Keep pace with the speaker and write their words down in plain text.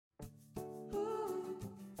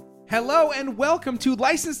Hello and welcome to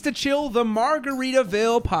License to Chill, the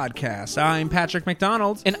Margaritaville podcast. I'm Patrick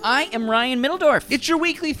McDonald. And I am Ryan Middledorf. It's your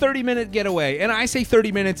weekly 30-minute getaway, and I say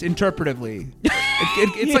 30 minutes interpretively.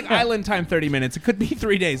 It's like island time 30 minutes. It could be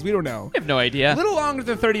 3 days. We don't know. I have no idea. A little longer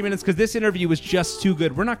than 30 minutes because this interview was just too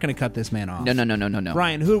good. We're not going to cut this man off. No.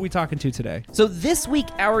 Ryan, who are we talking to today? So this week,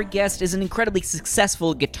 our guest is an incredibly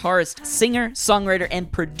successful guitarist, singer, songwriter, and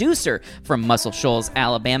producer from Muscle Shoals,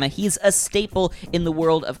 Alabama. He's a staple in the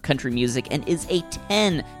world of country music and is a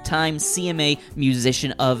 10-time CMA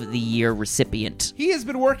Musician of the Year recipient. He has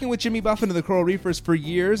been working with Jimmy Buffett and the Coral Reefers for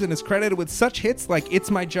years and is credited with such hits like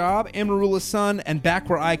It's My Job, Amarula's Son, and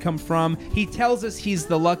Back Where I Come From. He tells us he's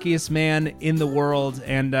the luckiest man in the world,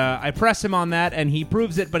 and I press him on that, and he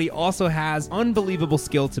proves it, but he also has unbelievable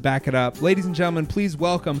skill to back it up. Ladies and gentlemen, please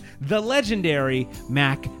welcome the legendary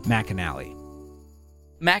McAnally.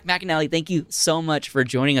 McAnally, thank you so much for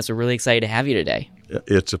joining us. We're really excited to have you today.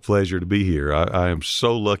 It's a pleasure to be here. I am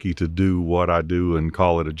so lucky to do what I do and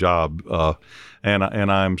call it a job. And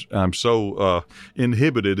I'm so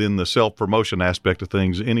inhibited in the self-promotion aspect of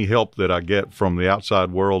things. Any help that I get from the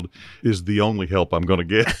outside world is the only help I'm going to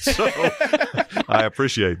get. So I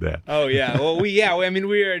appreciate that. Oh, yeah. Well, we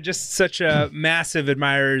are just such massive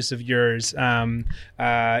admirers of yours.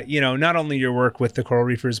 Not only your work with the Coral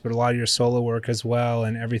Reefers, but a lot of your solo work as well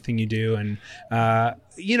and everything you do. And,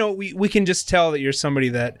 we can just tell that you're somebody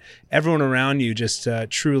that everyone around you just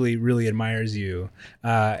truly, really admires you.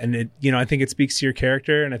 And I think it speaks to your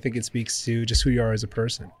character, and I think it speaks to just who you are as a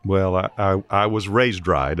person. Well, I was raised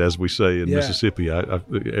right, as we say in Mississippi.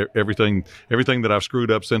 Everything that I've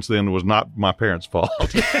screwed up since then was not my parents' fault.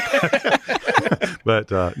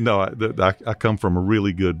 But I come from a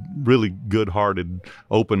really good-hearted,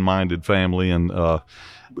 open-minded family, and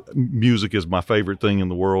music is my favorite thing in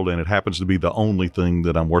the world, and it happens to be the only thing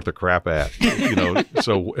that I'm worth a crap at.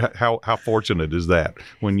 So how fortunate is that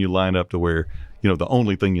when you line up to where the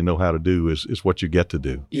only thing you know how to do is what you get to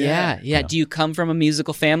do. Yeah. Do you come from a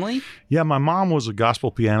musical family? Yeah, my mom was a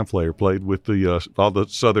gospel piano player, played with all the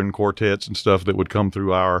Southern quartets and stuff that would come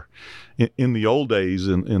through in the old days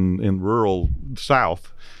in rural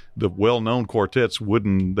South. The well-known quartets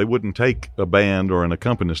wouldn't take a band or an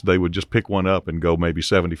accompanist. They would just pick one up and go maybe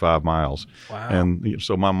 75 miles. Wow. And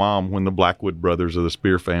so my mom, when the Blackwood brothers of the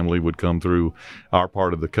Spear family would come through our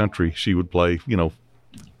part of the country, she would play,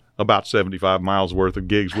 about 75 miles worth of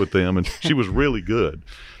gigs with them. And she was really good.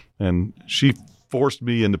 And she forced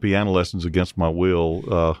me into piano lessons against my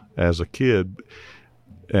will as a kid.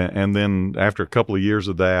 And then after a couple of years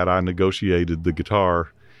of that, I negotiated the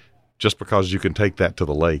guitar just because you can take that to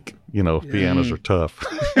the lake. Pianos are tough.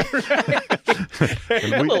 A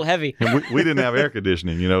little heavy. And we didn't have air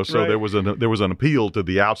conditioning, so right. there was an appeal to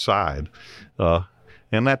the outside.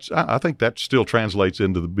 And I think that still translates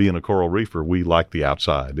into being a coral reefer. We like the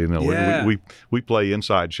outside. We play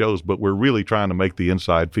inside shows, but we're really trying to make the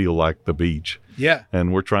inside feel like the beach. Yeah.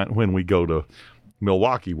 And when we go to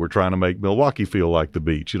Milwaukee, we're trying to make Milwaukee feel like the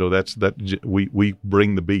beach. We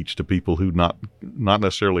bring the beach to people who not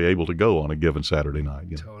necessarily able to go on a given Saturday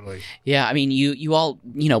night. Totally. Yeah, I mean, you all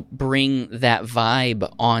bring that vibe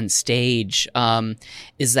on stage.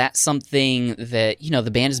 Is that something that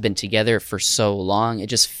the band has been together for so long? It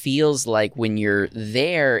just feels like when you're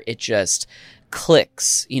there, it just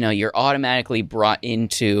clicks. You're automatically brought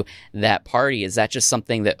into that party. Is that just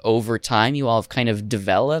something that over time you all have kind of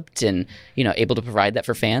developed and able to provide that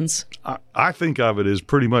for fans? I think of it as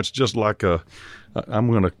pretty much just like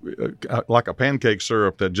like a pancake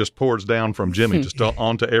syrup that just pours down from Jimmy just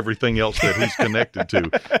onto everything else that he's connected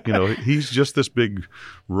to. He's just this big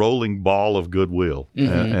rolling ball of goodwill.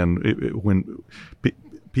 Mm-hmm. When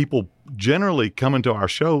people generally come into our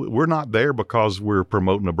show, we're not there because we're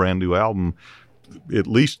promoting a brand new album. At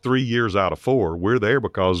least 3 years out of 4, we're there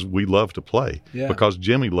because we love to play, because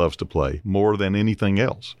Jimmy loves to play more than anything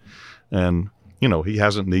else. And, he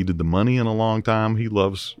hasn't needed the money in a long time. He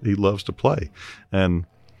loves to play. And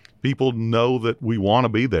people know that we want to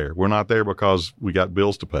be there. We're not there because we got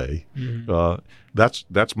bills to pay. Mm-hmm.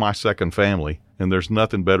 That's my second family. And there's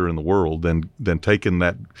nothing better in the world than taking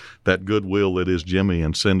that goodwill that is Jimmy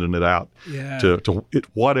and sending it out to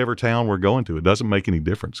whatever town we're going to. It doesn't make any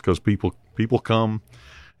difference because people come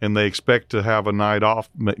and they expect to have a night off.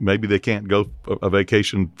 Maybe they can't go a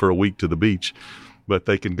vacation for a week to the beach, but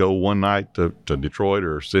they can go one night to Detroit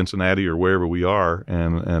or Cincinnati or wherever we are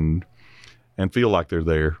and feel like they're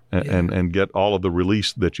there and get all of the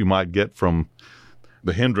release that you might get from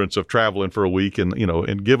the hindrance of traveling for a week,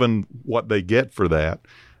 and given what they get for that,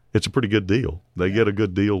 it's a pretty good deal. They get a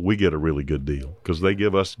good deal. We get a really good deal because they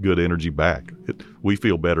give us good energy back. We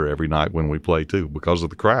feel better every night when we play too because of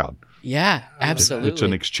the crowd. Yeah, absolutely. It's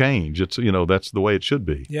an exchange. It's that's the way it should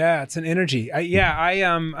be. Yeah, it's an energy.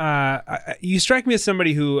 You strike me as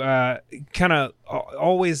somebody who kind of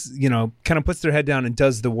always, kind of puts their head down and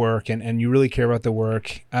does the work, and you really care about the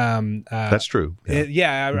work. That's true.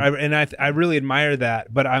 Yeah. I really admire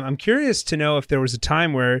that. But I'm curious to know if there was a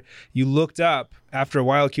time where you looked up after a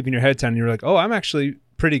while, keeping your head down, and you were like, "Oh, I'm actually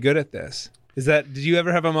pretty good at this." Did you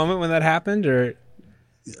ever have a moment when that happened, or?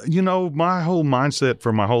 My whole mindset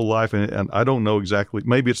for my whole life, and I don't know exactly,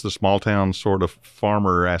 maybe it's the small town sort of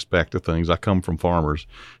farmer aspect of things. I come from farmers,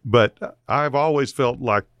 but I've always felt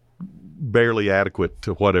like barely adequate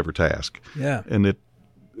to whatever task. Yeah. And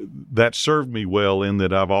that served me well in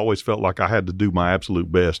that I've always felt like I had to do my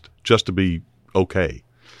absolute best just to be okay.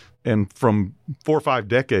 And from 4 or 5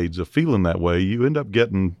 decades of feeling that way, you end up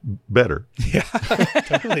getting better. Yeah,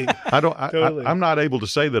 totally. I'm not able to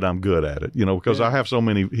say that I'm good at it, because I have so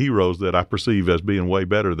many heroes that I perceive as being way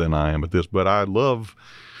better than I am at this. But I love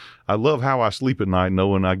how I sleep at night,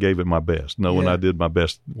 knowing I gave it my best, knowing I did my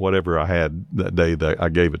best, whatever I had that day, that I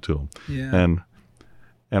gave it to them. Yeah.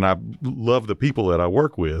 And I love the people that I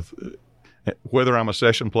work with. Whether I'm a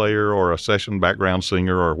session player or a session background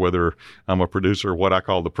singer, or whether I'm a producer, what I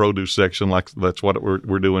call the produce section, like that's what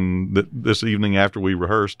we're doing this evening after we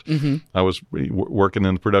rehearsed. Mm-hmm. I was working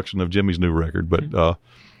in the production of Jimmy's new record, but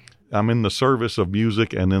I'm in the service of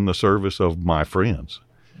music and in the service of my friends,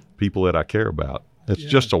 people that I care about. It's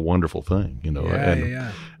just a wonderful thing,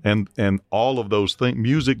 and all of those things.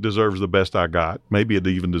 Music deserves the best I got. Maybe it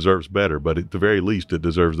even deserves better, but at the very least, it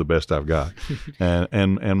deserves the best I've got,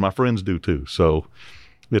 and my friends do too. So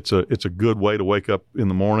it's a good way to wake up in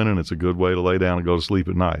the morning, and it's a good way to lay down and go to sleep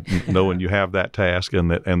at night, knowing you have that task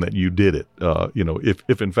and that you did it.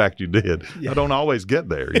 If in fact you did. I don't always get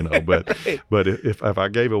there, but Right. but if I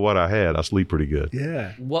gave it what I had, I sleep pretty good.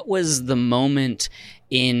 Yeah. What was the moment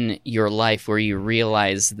in your life where you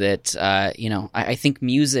realized that, I think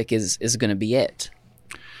music is going to be it?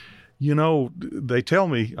 They tell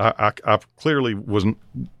me, I clearly was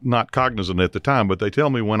not cognizant at the time, but they tell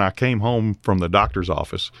me when I came home from the doctor's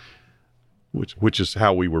office, which is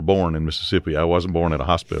how we were born in Mississippi. I wasn't born at a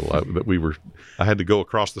hospital. I had to go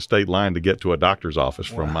across the state line to get to a doctor's office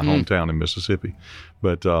from my hometown in Mississippi.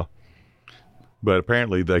 But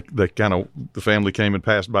apparently they the family came and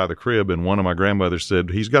passed by the crib, and one of my grandmothers said,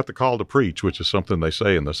 "He's got the call to preach," which is something they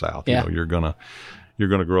say in the South. Yeah. You're gonna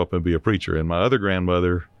grow up and be a preacher. And my other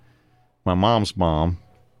grandmother, my mom's mom,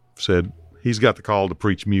 said, "He's got the call to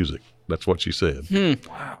preach music." That's what she said.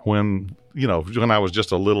 Wow. When I was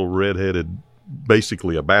just a little redheaded,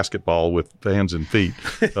 basically a basketball with hands and feet,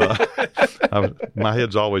 my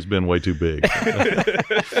head's always been way too big.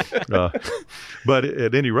 But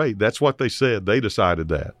at any rate, that's what they said. They decided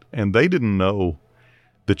that. And they didn't know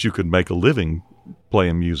that you could make a living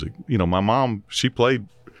playing music. My mom, she played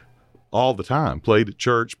all the time, played at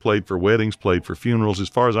church, played for weddings, played for funerals. As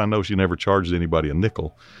far as I know, she never charged anybody a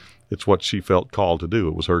nickel. It's what she felt called to do.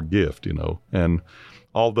 It was her gift, And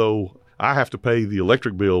although I have to pay the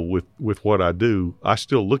electric bill with what I do, I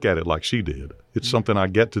still look at it like she did. It's something I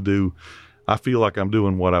get to do. I feel like I'm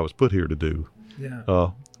doing what I was put here to do.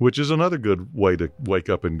 Yeah. Which is another good way to wake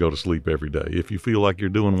up and go to sleep every day. If you feel like you're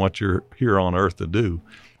doing what you're here on earth to do,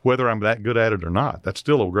 whether I'm that good at it or not, that's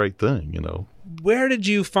still a great thing, Where did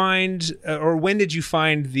you find, or when did you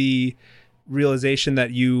find the realization that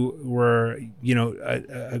you were,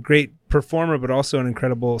 a great performer, but also an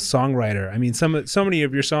incredible songwriter? I mean, so many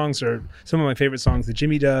of your songs are some of my favorite songs that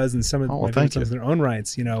Jimmy does, and some of my favorite songs in their own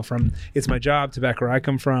rights. From "It's My Job" to "Back Where I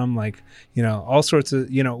Come From," all sorts of.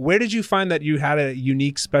 Where did you find that you had a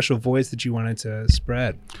unique, special voice that you wanted to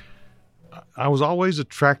spread? I was always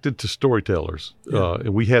attracted to storytellers.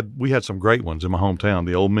 We had some great ones in my hometown.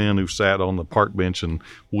 The old men who sat on the park bench and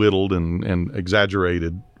whittled and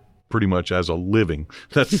exaggerated pretty much as a living.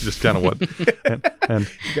 That's just kind of what. And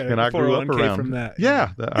I grew up around from that.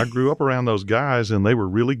 Yeah, I grew up around those guys, and they were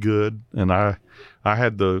really good. And I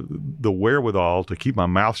had the wherewithal to keep my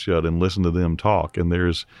mouth shut and listen to them talk. And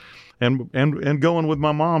and going with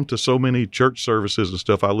my mom to so many church services and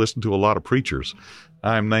stuff, I listened to a lot of preachers.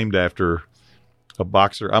 I'm named after a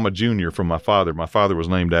boxer. I'm a junior from my father. My father was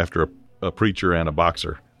named after a preacher and a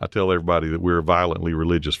boxer. I tell everybody that we're a violently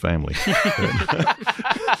religious family.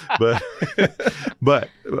 But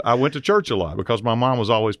I went to church a lot because my mom was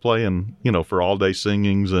always playing, for all day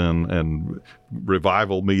singings and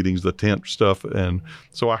revival meetings, the tent stuff. And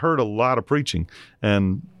so I heard a lot of preaching.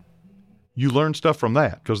 And you learn stuff from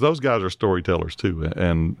that, because those guys are storytellers too.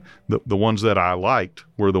 And the ones that I liked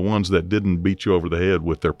were the ones that didn't beat you over the head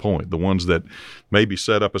with their point, the ones that maybe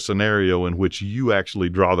set up a scenario in which you actually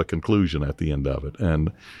draw the conclusion at the end of it.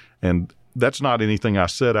 And that's not anything I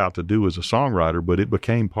set out to do as a songwriter, but it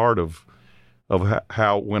became part of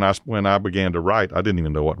how when I began to write, I didn't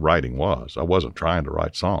even know what writing was. I wasn't trying to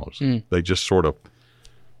write songs. They just sort of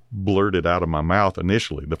blurted out of my mouth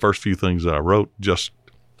initially. The first few things that I wrote just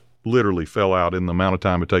literally fell out in the amount of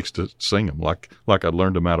time it takes to sing them, like I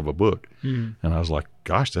learned them out of a book. And I was like,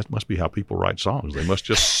 gosh, that must be how people write songs. They must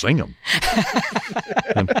just sing them.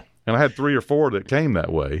 and I had 3 or 4 that came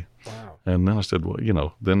that way. Wow. And then I said,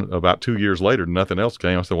 well, then about 2 years later, nothing else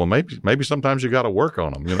came. I said, well, maybe sometimes you got to work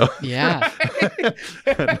on them, Yeah.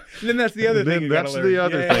 And then that's the other thing. That's the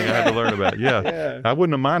other thing I had to learn about. Yeah. I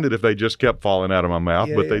wouldn't have minded if they just kept falling out of my mouth,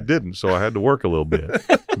 but they didn't. So I had to work a little bit.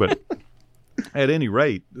 But at any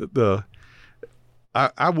rate,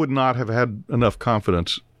 I would not have had enough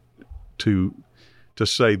confidence to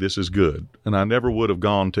say this is good. And I never would have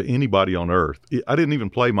gone to anybody on earth. I didn't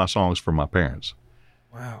even play my songs for my parents.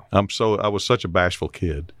 Wow. I was such a bashful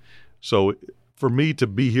kid. So for me to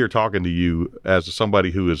be here talking to you as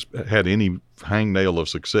somebody who has had any hangnail of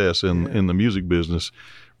success in the music business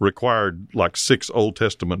required like 6 Old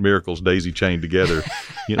Testament miracles daisy chained together,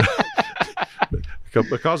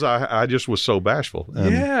 because I just was so bashful.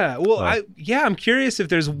 And, yeah. Well, I'm curious if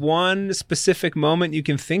there's one specific moment you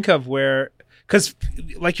can think of where, because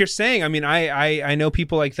like you're saying, I mean, I know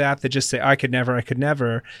people like that just say, I could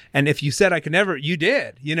never. And if you said I could never, you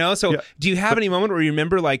did, So do you have any moment where you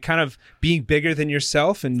remember like kind of being bigger than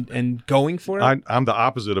yourself and going for it? I'm the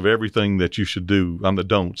opposite of everything that you should do. I'm the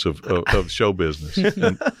don'ts of show business.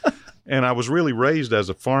 And I was really raised as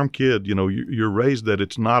a farm kid. You're raised that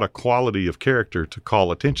it's not a quality of character to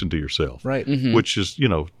call attention to yourself. Right. Which is,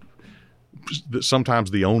 sometimes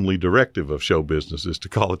the only directive of show business is to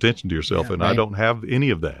call attention to yourself. And I don't have any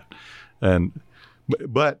of that.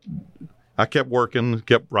 But I kept working,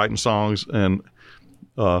 kept writing songs, and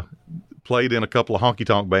played in a couple of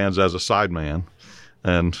honky-tonk bands as a sideman.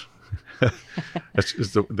 And it's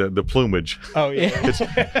the plumage. Oh,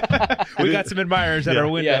 yeah. We got some admirers at our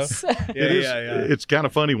window. Yes. It's kind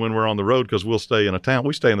of funny when we're on the road, because we'll stay in a town.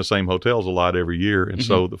 We stay in the same hotels a lot every year. And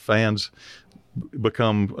so the fans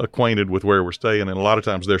become acquainted with where we're staying. And a lot of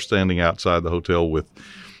times they're standing outside the hotel with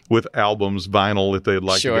albums, vinyl that they'd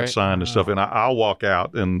like to get signed and stuff. And I'll walk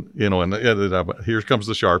out and, here comes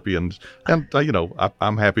the Sharpie. And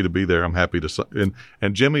I'm happy to be there. I'm happy to,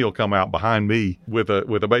 and Jimmy will come out behind me with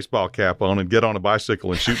a baseball cap on and get on a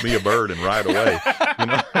bicycle and shoot me a bird and ride away,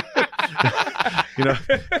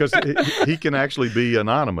 because he can actually be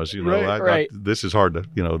anonymous, Right. This is hard to,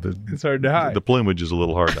 it's hard to hide. The plumage is a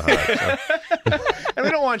little hard to hide. So. And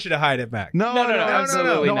we don't want you to hide it back. No,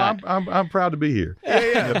 absolutely not. I'm proud to be here.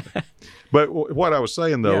 Yeah. But what I was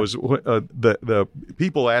saying, though, is the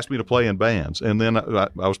people asked me to play in bands. And then I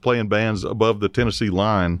was playing bands above the Tennessee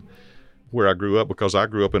line where I grew up, because I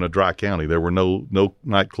grew up in a dry county. There were no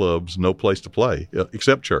nightclubs, no place to play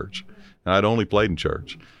except church. And I'd only played in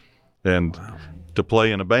church. And to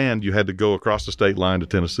play in a band, you had to go across the state line to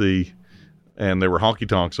Tennessee. And there were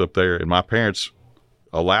honky-tonks up there. And my parents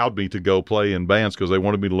allowed me to go play in bands because they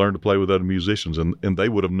wanted me to learn to play with other musicians. And they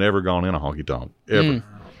would have never gone in a honky-tonk,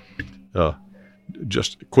 ever.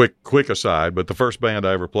 Just quick aside, but the first band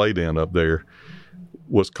I ever played in up there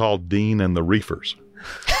was called Dean and the Reefers.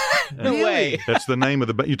 No way. That's the name of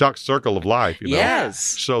the band. You talk Circle of Life, Yes.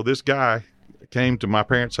 So this guy came to my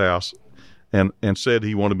parents' house and said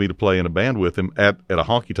he wanted me to play in a band with him at a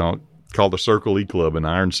honky-tonk called the Circle E Club in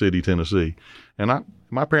Iron City, Tennessee. And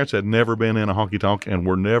my parents had never been in a honky-tonk and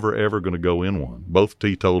were never, ever going to go in one. Both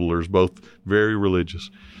teetotalers, both very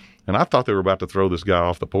religious. And I thought they were about to throw this guy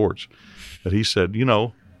off the porch. But he said,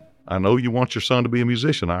 I know you want your son to be a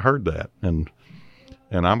musician. I heard that. And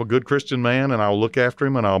I'm a good Christian man, and I'll look after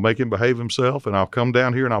him, and I'll make him behave himself, and I'll come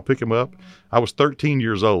down here and I'll pick him up. I was 13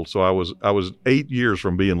 years old, so I was 8 years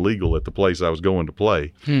from being legal at the place I was going to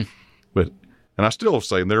play. And I still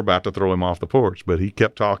saying they're about to throw him off the porch, but he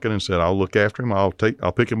kept talking and said, I'll look after him. I'll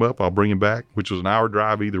pick him up. I'll bring him back, which was an hour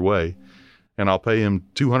drive either way. And I'll pay him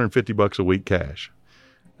 $250 a week cash.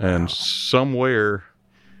 And somewhere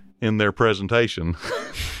in their presentation,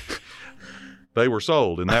 they were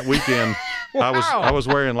sold. And that weekend, I was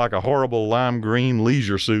wearing like a horrible lime green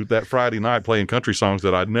leisure suit that Friday night playing country songs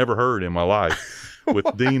that I'd never heard in my life with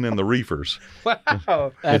Dean and the Reefers.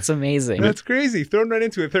 Wow. That's amazing. That's crazy. Thrown right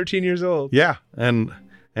into it, 13 years old. Yeah. And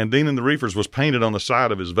Dean and the Reefers was painted on the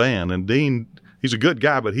side of his van. And Dean, he's a good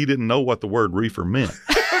guy, but he didn't know what the word reefer meant.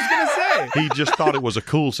 I was going to say. way. He just thought it was a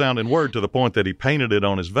cool sounding word to the point that he painted it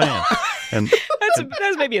on his van. And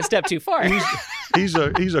That's maybe a step too far. he's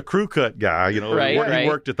a crew cut guy, you know. Right. He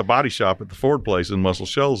worked at the body shop at the Ford place in Muscle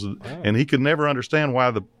Shoals, and he could never understand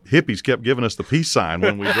why the hippies kept giving us the peace sign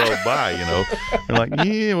when we drove by, you know. And like,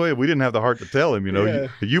 yeah, well, we didn't have the heart to tell him, you know.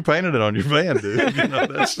 You painted it on your van, dude. You know,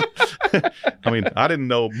 that's. I mean, I didn't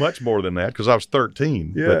know much more than that because I was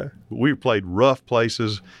 13. Yeah. But we played rough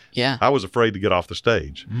places. Yeah. I was afraid to get off the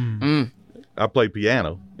stage. I played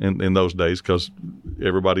piano in those days because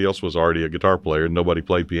everybody else was already a guitar player and nobody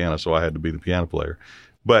played piano, so I had to be the piano player.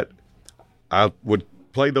 But I would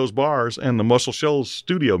play those bars, and the Muscle Shoals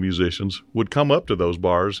studio musicians would come up to those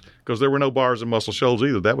bars because there were no bars in Muscle Shoals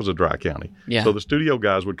either. That was a dry county. Yeah. So the studio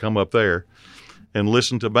guys would come up there and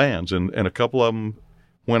listen to bands, and a couple of them,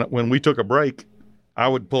 when we took a break, I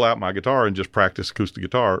would pull out my guitar and just practice acoustic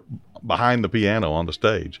guitar behind the piano on the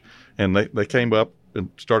stage. And they came up and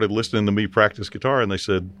started listening to me practice guitar, and they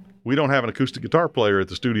said, we don't have an acoustic guitar player at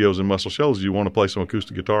the studios in Muscle Shoals. Do you want to play some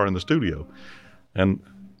acoustic guitar in the studio? And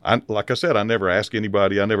like I said, I never asked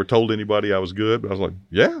anybody. I never told anybody I was good. But I was like,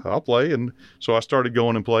 yeah, I'll play. And so I started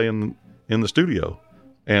going and playing in the studio.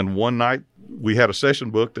 And one night we had a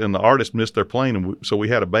session booked, and the artist missed their plane. And so we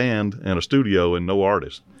had a band and a studio and no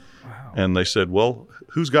artist. Wow. And they said, well,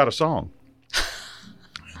 who's got a song?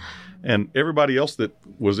 And everybody else that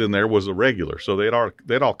was in there was a regular. So they'd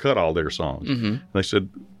all cut all their songs. And they said,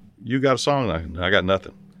 you got a song? I got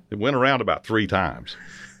nothing. It went around about 3 times.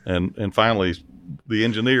 And finally, the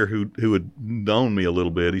engineer who had known me a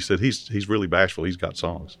little bit, he said, he's really bashful. He's got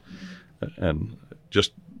songs. And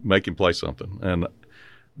just make him play something. And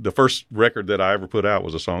the first record that I ever put out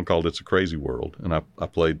was a song called It's a Crazy World. And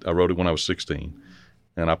I wrote it when I was 16.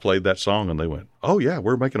 And I played that song, and they went, oh, yeah,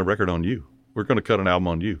 we're making a record on you. We're going to cut an album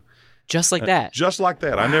on you. Just like that. Just like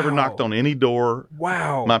that. Wow. I never knocked on any door.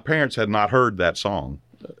 Wow. My parents had not heard that song.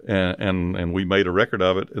 And we made a record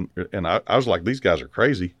of it, and I was like, these guys are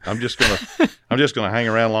crazy. I'm just gonna hang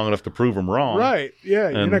around long enough to prove them wrong. Right? Yeah.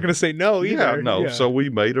 You're not gonna say no either. Yeah, no. Yeah. So we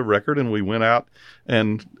made a record, and we went out,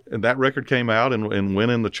 and that record came out and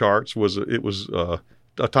went in the charts. It was a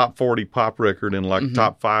top 40 pop record and like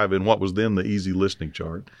top 5 in what was then the easy listening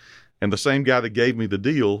chart. And the same guy that gave me the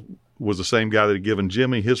deal was the same guy that had given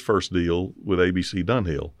Jimmy his first deal with ABC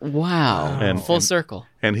Dunhill. Wow. And full circle.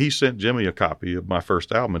 And he sent Jimmy a copy of my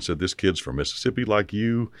first album and said, this kid's from Mississippi like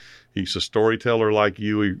you. He's a storyteller like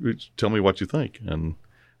you. Tell me what you think. And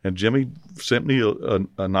Jimmy sent me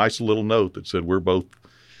a nice little note that said, we're both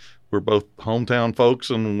hometown folks,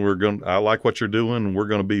 and I like what you're doing, and we're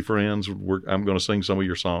going to be friends. I'm going to sing some of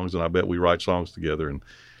your songs, and I bet we write songs together. And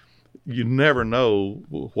you never know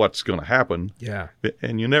what's going to happen. Yeah.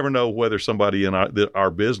 And you never know whether somebody in our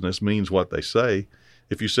business means what they say.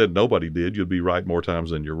 If you said nobody did, you'd be right more times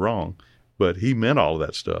than you're wrong. But he meant all of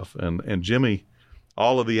that stuff. And Jimmy,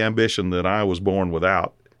 all of the ambition that I was born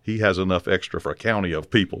without, he has enough extra for a county of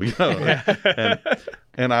people, you know.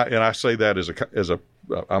 and I say that as a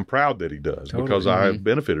I'm proud that he does, totally. Because I've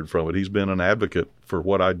benefited from it. He's been an advocate for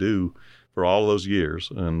what I do for all those years,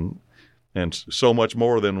 and so much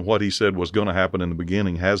more than what he said was going to happen in the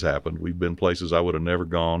beginning has happened. We've been places I would have never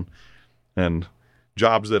gone, and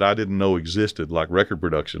jobs that I didn't know existed, like record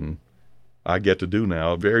production, I get to do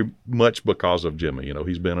now, very much because of Jimmy. You know,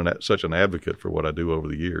 he's been such an advocate for what I do over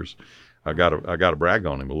the years. I gotta brag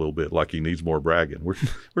on him a little bit, like he needs more bragging.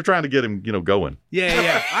 We're trying to get him, going.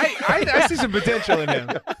 Yeah. I see some potential in him.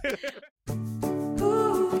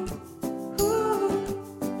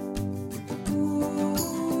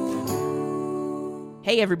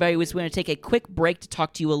 Hey everybody, we just want to take a quick break to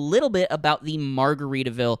talk to you a little bit about the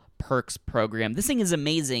Margaritaville Perks program. This thing is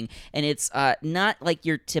amazing, and it's not like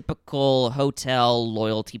your typical hotel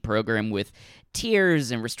loyalty program with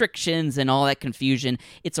tiers and restrictions and all that confusion.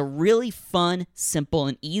 It's a really fun, simple,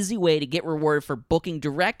 and easy way to get rewarded for booking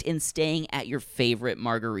direct and staying at your favorite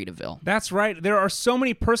Margaritaville. That's right. There are so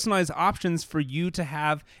many personalized options for you to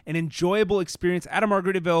have an enjoyable experience at a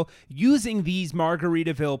Margaritaville using these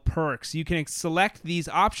Margaritaville perks. You can select these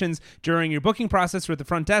options during your booking process or at the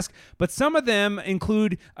front desk, but some of them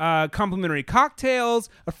include complimentary cocktails,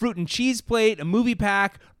 a fruit and cheese plate, a movie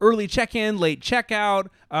pack, early check-in, late checkout,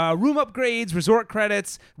 room upgrades, resort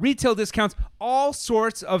credits, retail discounts, all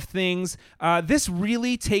sorts of things. This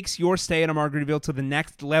really takes your stay at a Margaritaville to the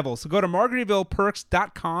next level. So go to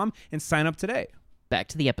margaritavillepperks.com and sign up today. Back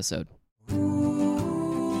to the episode.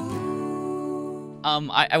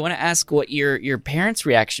 I want to ask what your parents'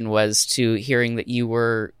 reaction was to hearing that you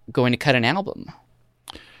were going to cut an album.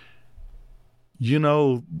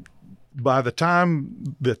 By the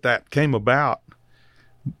time that came about,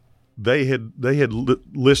 they had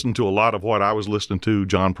listened to a lot of what I was listening to: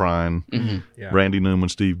 John Prine, Randy Newman,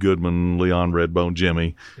 Steve Goodman, Leon Redbone,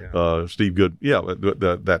 Jimmy, Steve Good. Yeah,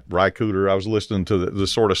 that Ry Cooder. I was listening to the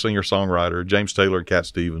sort of singer-songwriter, James Taylor and Cat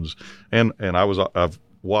Stevens, and I was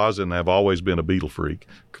and have always been a Beatle freak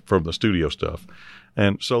from the studio stuff.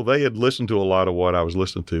 And so they had listened to a lot of what I was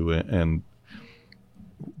listening to, and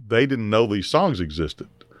they didn't know these songs existed.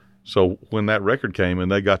 So when that record came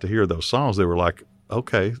and they got to hear those songs, they were like,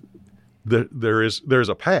 okay, there's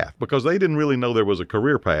a path, because they didn't really know there was a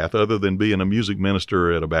career path other than being a music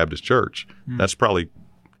minister at a Baptist church. That's probably,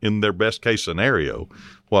 in their best case scenario,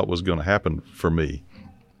 what was going to happen for me.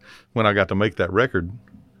 When I got to make that record,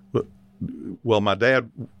 well, my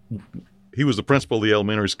dad, he was the principal of the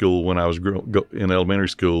elementary school when I was in elementary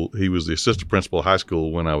school. He was the assistant principal of high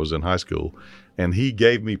school when I was in high school. And he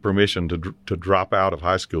gave me permission to drop out of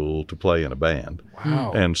high school to play in a band.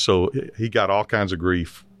 Wow. And so he got all kinds of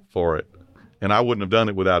grief for it. And I wouldn't have done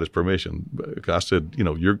it without his permission. I said,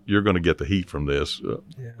 you're going to get the heat from this,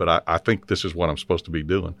 but I think this is what I'm supposed to be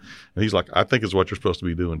doing. And he's like, I think it's what you're supposed to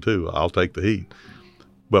be doing too. I'll take the heat.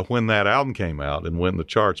 But when that album came out and went in the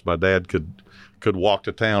charts, my dad could walk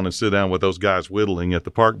to town and sit down with those guys whittling at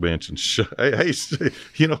the park bench and hey,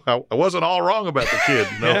 I wasn't all wrong about the kid.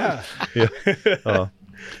 No.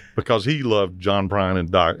 Because he loved John Prine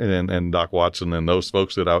and Doc Watson and those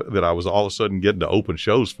folks that I was all of a sudden getting to open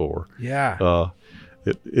shows for. Yeah.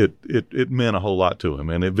 It meant a whole lot to him,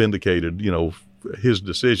 and it vindicated, his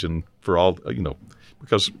decision for all,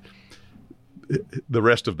 because the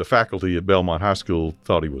rest of the faculty at Belmont High School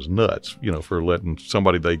thought he was nuts, for letting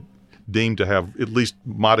somebody they deemed to have at least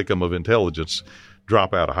modicum of intelligence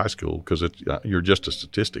drop out of high school, because you're just a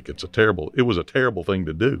statistic. It was a terrible thing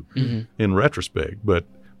to do in retrospect, but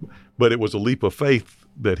it was a leap of faith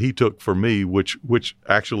that he took for me, which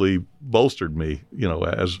actually bolstered me,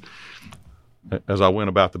 as I went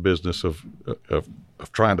about the business of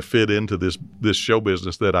trying to fit into this show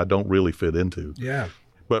business that I don't really fit into. Yeah.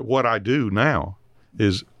 But what I do now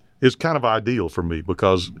is kind of ideal for me,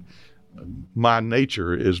 because my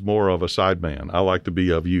nature is more of a sideman. I like to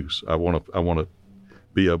be of use. I want to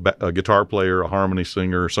be a guitar player, a harmony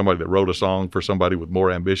singer, somebody that wrote a song for somebody with more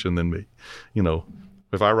ambition than me.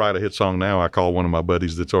 If I write a hit song now, I call one of my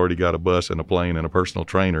buddies that's already got a bus and a plane and a personal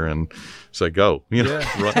trainer and say, go,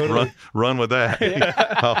 run with that.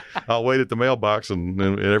 Yeah. I'll wait at the mailbox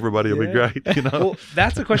and everybody will be great. Well,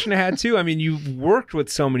 that's a question I had too. I mean, you've worked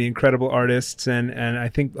with so many incredible artists, and I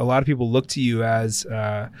think a lot of people look to you as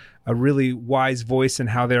a really wise voice in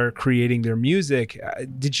how they're creating their music.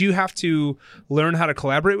 Did you have to learn how to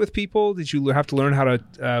collaborate with people? Did you have to learn how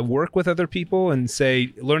to work with other people and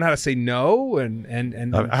learn how to say no?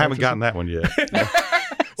 And I haven't gotten that one yet.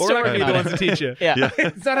 Well, we're not going to be the ones to teach you. Yeah.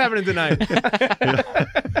 It's not happening tonight.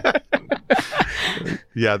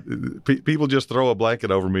 Yeah, people just throw a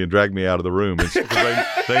blanket over me and drag me out of the room.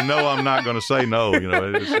 They know I'm not going to say no.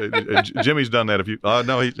 Jimmy's done that a few.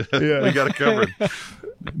 No, we got it covered.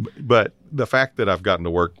 But the fact that I've gotten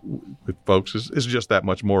to work with folks is just that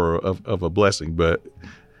much more of a blessing. But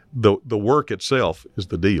the work itself is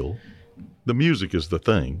the deal. The music is the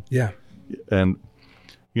thing. Yeah. And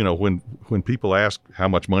when people ask how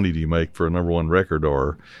much money do you make for a number one record,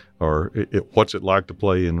 or what's it like to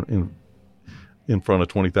play in front of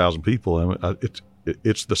 20,000 people,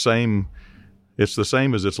 it's the same. It's the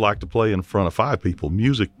same as it's like to play in front of 5 people.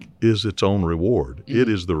 Music is its own reward. Mm-hmm. It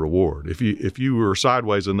is the reward. If you were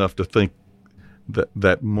sideways enough to think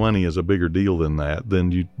that money is a bigger deal than that,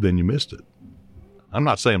 then you missed it. I'm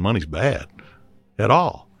not saying money's bad at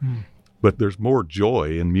all, but there's more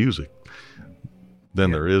joy in music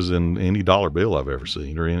than there is in any dollar bill I've ever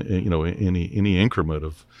seen, or any increment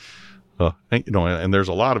of. And there's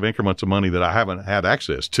a lot of increments of money that I haven't had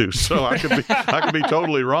access to, so I could be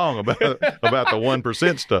totally wrong about the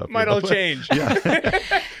 1% stuff. Might all change. Yeah.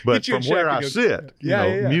 But from where I sit,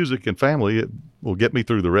 music and family, it will get me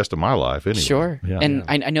through the rest of my life anyway. Sure. Yeah. And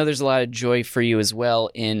I know there's a lot of joy for you as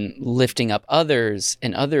well in lifting up others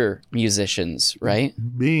and other musicians, right?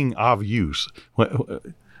 Being of use.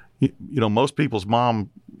 Most people's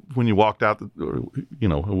mom, when you walked out,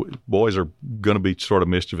 boys are going to be sort of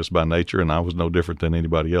mischievous by nature, and I was no different than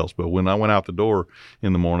anybody else. But when I went out the door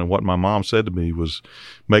in the morning, what my mom said to me was,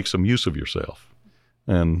 make some use of yourself.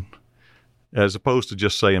 And as opposed to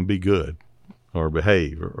just saying, be good or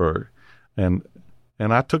behave and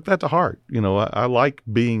I took that to heart. I like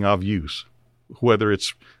being of use, whether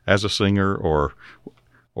it's as a singer or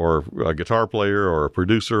a guitar player or a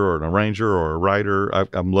producer or an arranger or a writer.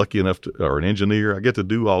 I'm lucky enough or an engineer. I get to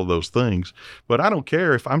do all those things, but I don't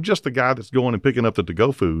care if I'm just the guy that's going and picking up the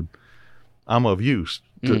to-go food. I'm of use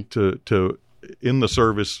to in the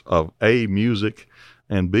service of A, music,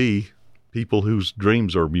 and B, people whose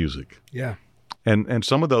dreams are music. Yeah. And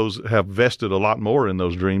some of those have vested a lot more in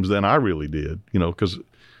those dreams than I really did, because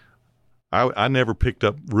I never picked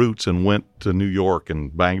up roots and went to New York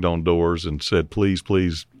and banged on doors and said, please,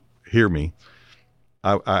 please hear me.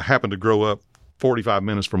 I happened to grow up 45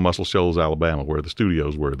 minutes from Muscle Shoals, Alabama, where the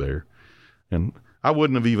studios were there. And I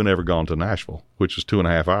wouldn't have even ever gone to Nashville, which is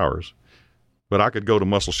 2.5 hours. But I could go to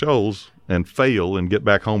Muscle Shoals and fail and get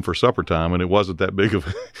back home for supper time, and it wasn't that big of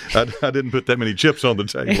I didn't put that many chips on the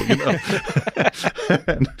table,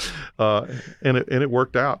 and it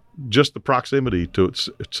worked out. Just the proximity to it's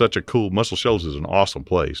such a cool. Muscle Shoals is an awesome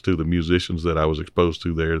place too. The musicians that I was exposed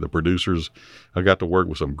to there, the producers, I got to work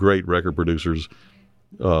with some great record producers.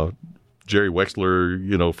 Jerry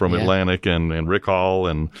Wexler, from Atlantic, and Rick Hall,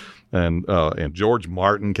 and George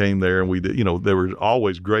Martin came there, and we did. There were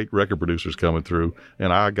always great record producers coming through,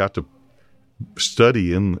 and I got to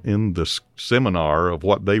study in the seminar of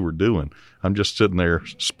what they were doing. I'm just sitting there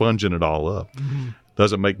sponging it all up. Mm-hmm.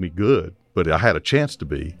 Doesn't make me good, but I had a chance to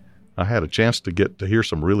be. I had a chance to get to hear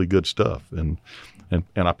some really good stuff, and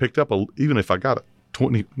I picked up even if I got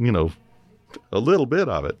 20, a little bit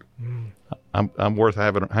of it. I'm worth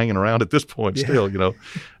hanging around at this point still,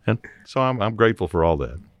 and so I'm grateful for all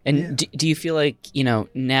that. And do you feel like,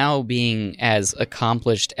 now being as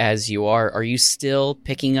accomplished as you are you still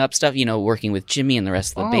picking up stuff, working with Jimmy and the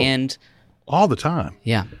rest of the band? All the time.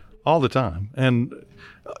 Yeah. All the time. And,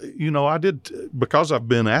 I did, because I've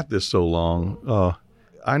been at this so long,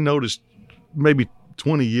 I noticed maybe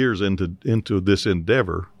 20 years into this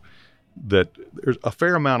endeavor that there's a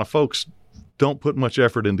fair amount of folks don't put much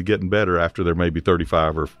effort into getting better after they're maybe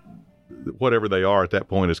 35 or whatever they are at that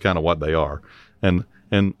point is kind of what they are. And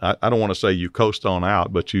I don't want to say you coast on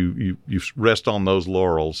out, but you rest on those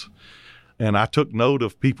laurels. And I took note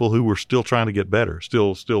of people who were still trying to get better,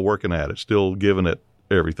 still working at it, still giving it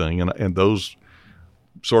everything. And those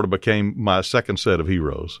sort of became my second set of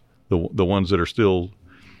heroes, the ones that are still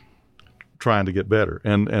trying to get better.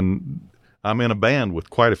 And I'm in a band with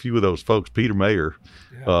quite a few of those folks. Peter Mayer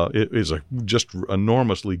is a just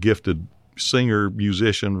enormously gifted singer,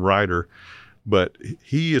 musician, writer, but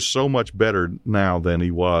he is so much better now than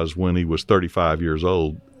he was when he was 35 years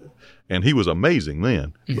old. And he was amazing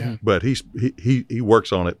then. Yeah. But he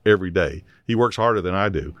works on it every day. He works harder than I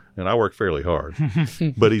do, and I work fairly hard.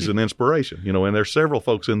 But he's an inspiration, and there's several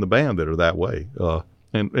folks in the band that are that way.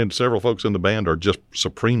 And several folks in the band are just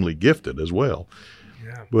supremely gifted as well.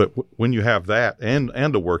 Yeah. But when you have that and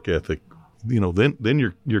a work ethic,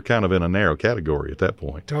 then you're kind of in a narrow category at that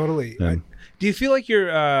point. Totally. Do you feel like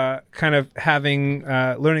you're kind of having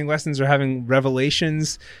learning lessons or having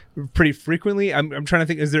revelations pretty frequently? I'm trying to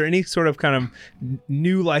think. Is there any sort of kind of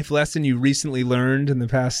new life lesson you recently learned in the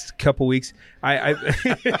past couple weeks? I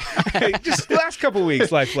just last couple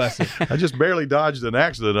weeks life lesson. I just barely dodged an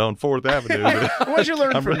accident on 4th Avenue. What'd you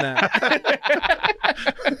learn from that?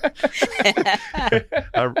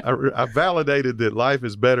 I validated that life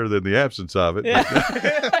is better than the absence of it.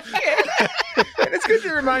 It's good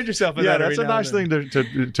to remind yourself of that. Yeah, that's a nice thing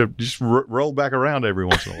to just roll back around every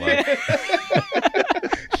once in a while.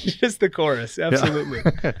 Just the chorus, absolutely.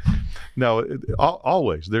 Yeah. No,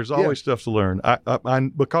 always. There's always stuff to learn. I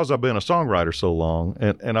because I've been a songwriter so long,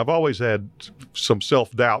 and I've always had some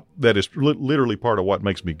self-doubt that is literally part of what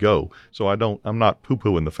makes me go. So I'm not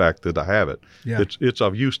poo-pooing the fact that I have it. Yeah. It's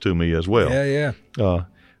of use to me as well. Yeah.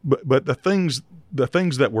 But the things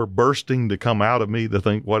that were bursting to come out of me,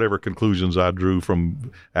 whatever conclusions I drew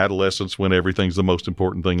from adolescence when everything's the most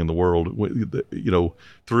important thing in the world,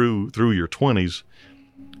 through your 20s,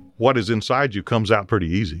 what is inside you comes out pretty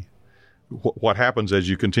easy. What happens as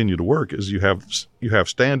you continue to work is you have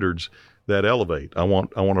standards that elevate. I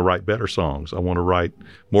want to write better songs. I want to write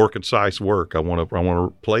more concise work. I want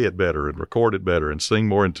to play it better and record it better and sing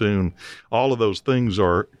more in tune. All of those things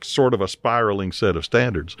are sort of a spiraling set of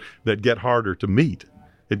standards that get harder to meet.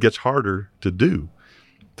 It gets harder to do,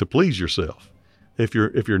 to please yourself. If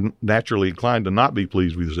you're naturally inclined to not be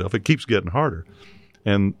pleased with yourself, it keeps getting harder.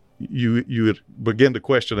 And you begin to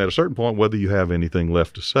question at a certain point whether you have anything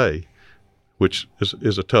left to say, which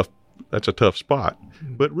is a tough spot.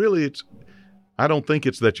 But really, I don't think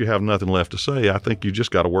it's that you have nothing left to say. I think you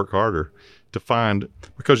just got to work harder to find,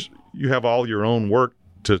 because you have all your own work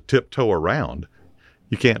to tiptoe around.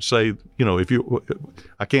 You can't say,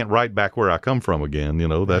 I can't write back where I come from again.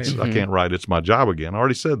 That's right. I can't write It's My Job again. I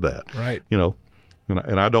already said that. Right.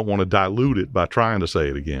 And I don't want to dilute it by trying to say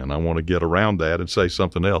it again. I want to get around that and say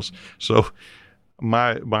something else. So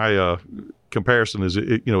my comparison is,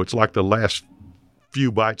 it's like the last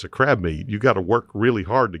few bites of crab meat. You got to work really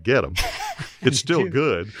hard to get them. It's still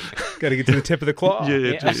good. Got to get to the tip of the claw.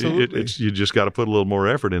 Absolutely. You just got to put a little more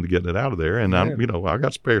effort into getting it out of there. And I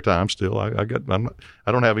got spare time still. I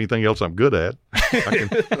don't have anything else I'm good at.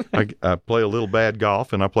 I play a little bad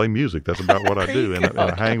golf and I play music. That's about what I do. And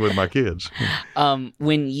I hang with my kids.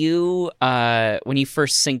 When you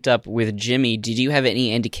first synced up with Jimmy, did you have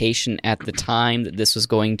any indication at the time that this was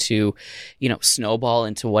going to, snowball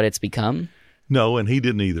into what it's become? No, and he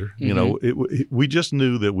didn't either. Mm-hmm. We just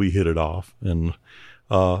knew that we hit it off, and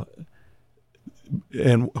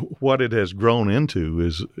what it has grown into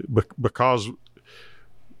is because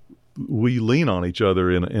we lean on each other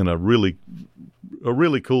in a really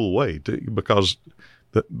cool way. Because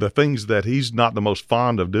the things that he's not the most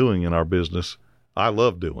fond of doing in our business, I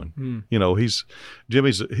love doing.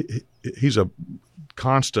 Jimmy's he's a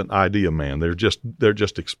constant idea man. They're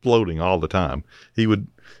just exploding all the time. He would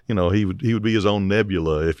be his own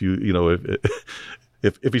nebula if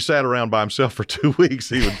if he sat around by himself for 2 weeks.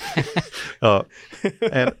 He would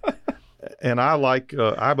and I like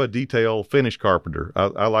I'm a detail finish carpenter.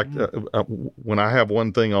 I like when I have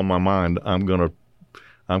one thing on my mind, I'm gonna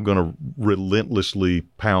relentlessly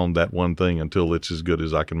pound that one thing until it's as good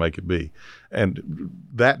as I can make it be. And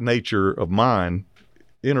that nature of mine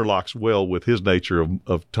interlocks well with his nature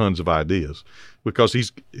of tons of ideas, because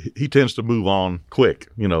he tends to move on quick,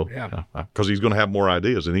 because he's going to have more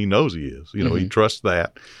ideas, and he knows he is. Mm-hmm. He trusts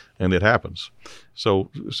that, and it happens.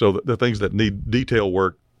 So the things that need detail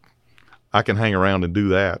work, I can hang around and do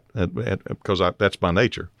that, because that's my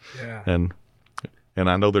nature. Yeah. And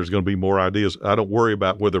I know there's going to be more ideas. I don't worry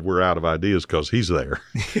about whether we're out of ideas, because he's there.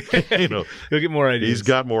 He'll get more ideas. He's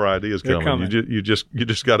got more ideas coming. You just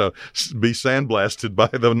got to be sandblasted by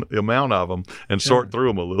the amount of them and sort through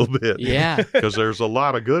them a little bit. Yeah, because there's a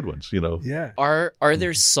lot of good ones. Yeah. Are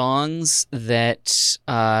there songs that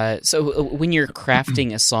so when you're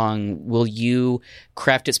crafting a song, will you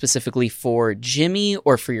craft it specifically for Jimmy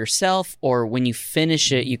or for yourself, or when you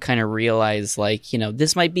finish it, you kind of realize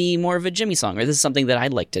this might be more of a Jimmy song, or this is something that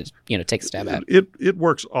I'd like to take a stab at? It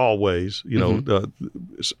works all ways,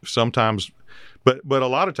 sometimes, but a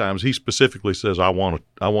lot of times he specifically says, I want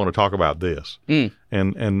to talk about this,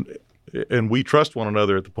 and we trust one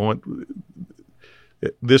another at the point.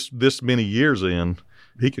 This many years in,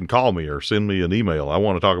 he can call me or send me an email. I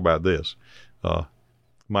want to talk about this.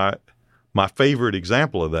 My favorite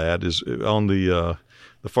example of that is on the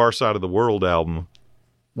Far Side of the World album.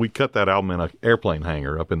 We cut that album in an airplane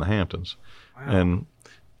hangar up in the Hamptons. Wow. And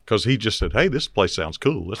because he just said, hey, this place sounds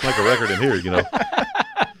cool. Let's make a record in here,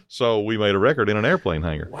 So we made a record in an airplane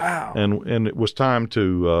hangar. Wow. And it was time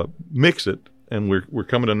to mix it, and we're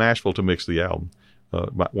coming to Nashville to mix the album.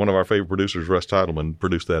 One of our favorite producers, Russ Titleman,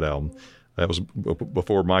 produced that album. That was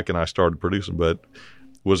before Mike and I started producing, but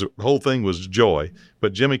the whole thing was joy.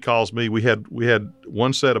 But Jimmy calls me. We had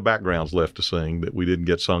one set of backgrounds left to sing that we didn't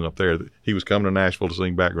get sung up there. He was coming to Nashville to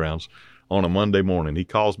sing backgrounds on a Monday morning. He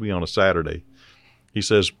calls me on a Saturday. He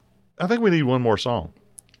says, I think we need one more song.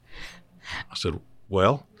 I said,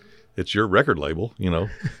 well, it's your record label,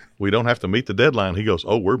 we don't have to meet the deadline. He goes,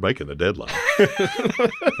 oh, we're making the deadline.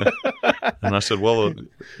 And I said, well,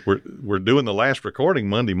 we're doing the last recording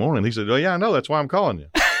Monday morning. He said, oh, yeah, I know. That's why I'm calling you.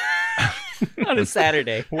 On a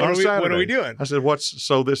Saturday. What are we doing? I said,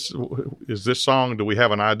 is this song, do we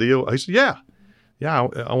have an idea? He said, yeah,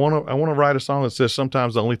 I want to write a song that says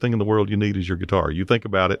sometimes the only thing in the world you need is your guitar. You think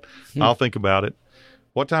about it. I'll think about it.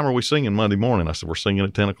 What time are we singing Monday morning? I said, we're singing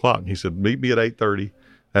at 10 o'clock. He said, meet me at 8:30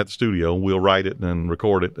 at the studio. We'll write it and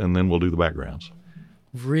record it, and then we'll do the backgrounds.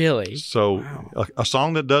 Really? So wow. a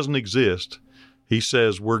song that doesn't exist, he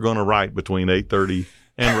says we're going to write between 8:30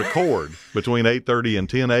 and record between 8:30 and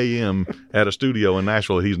 10 a.m. at a studio in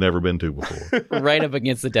Nashville that he's never been to before. Right up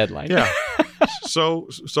against the deadline. Yeah. So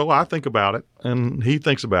I think about it, and he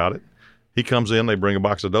thinks about it. He comes in, they bring a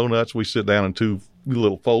box of donuts. We sit down in two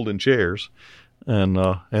little folding chairs, and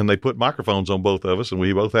they put microphones on both of us, and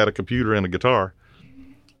we both had a computer and a guitar.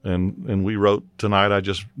 And we wrote Tonight I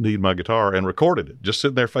Just Need My Guitar and recorded it, just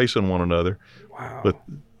sitting there facing one another. Wow.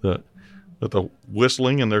 With the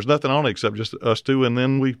whistling, and there's nothing on it except just us two. And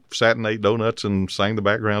then we sat and ate donuts and sang the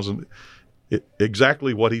backgrounds. And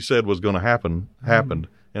exactly what he said was going to happen happened.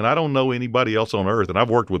 And I don't know anybody else on earth, and I've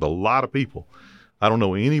worked with a lot of people. I don't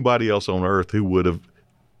know anybody else on earth who would have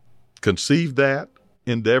conceived that,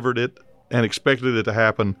 endeavored it, and expected it to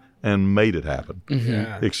happen and made it happen,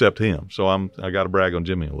 except him. So I got to brag on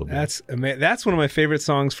Jimmy a little bit. That's one of my favorite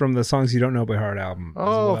songs from the Songs You Don't Know by Heart album.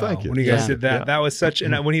 Oh, thank you. When you guys did that, that was such,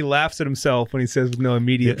 and when he laughs at himself when he says with no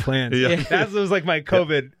immediate plans, that was like my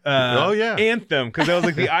COVID anthem, because that was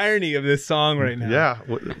like the irony of this song right now.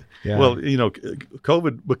 Yeah. Well,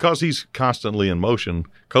 COVID, because he's constantly in motion,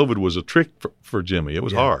 COVID was a trick for Jimmy. It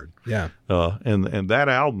was hard. Yeah. And that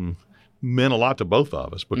album meant a lot to both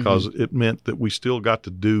of us, because it meant that we still got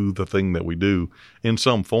to do the thing that we do in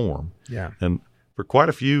some form. Yeah. And for quite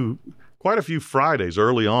a few Fridays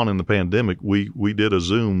early on in the pandemic, we did a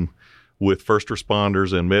Zoom with first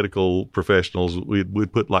responders and medical professionals.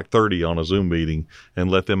 We'd put like 30 on a Zoom meeting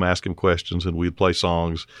and let them ask him questions, and we'd play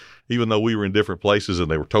songs, even though we were in different places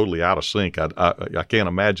and they were totally out of sync. I can't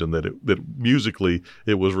imagine that musically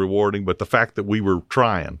it was rewarding, but the fact that we were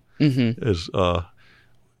trying is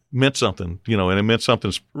meant something, and it meant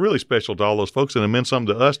something really special to all those folks, and it meant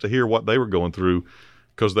something to us to hear what they were going through,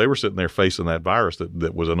 because they were sitting there facing that virus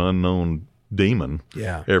that was an unknown demon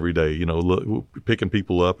every day, picking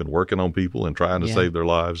people up and working on people and trying to save their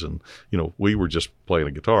lives. And, we were just playing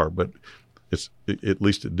a guitar, but at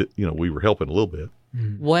least we were helping a little bit.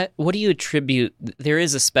 What do you attribute? There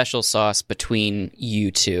is a special sauce between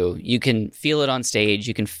you two. You can feel it on stage.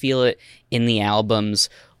 You can feel it in the albums.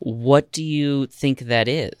 What do you think that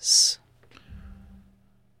is?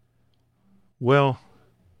 Well,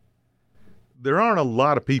 there aren't a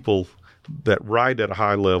lot of people that write at a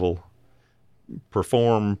high level,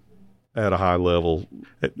 perform at a high level.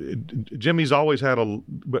 Jimmy's always had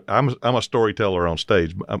I'm a storyteller on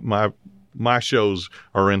stage. My shows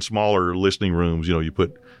are in smaller listening rooms. You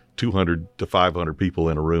put 200 to 500 people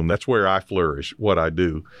in a room. That's where I flourish, what I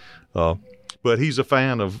do. But he's a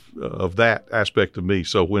fan of that aspect of me.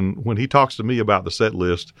 So when he talks to me about the set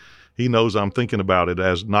list, he knows I'm thinking about it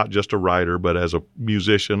as not just a writer, but as a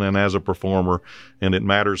musician and as a performer. And it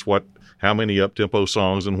matters how many up-tempo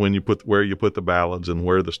songs and where you put the ballads and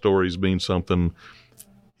where the stories mean something.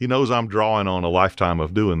 He knows I'm drawing on a lifetime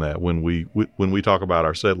of doing that when we talk about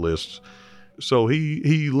our set lists. So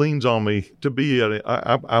he leans on me to be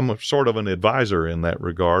I'm sort of an advisor in that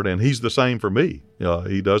regard, and he's the same for me.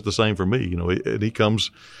 He does the same for me. And he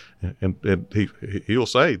comes and he'll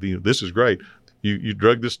say, "This is great. You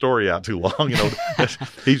drug this story out too long."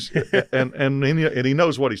 He's and he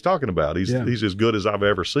knows what he's talking about. He's as good as I've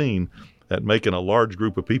ever seen at making a large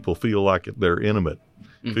group of people feel like they're intimate,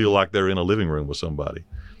 feel like they're in a living room with somebody.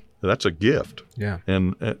 That's a gift. Yeah.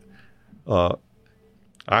 And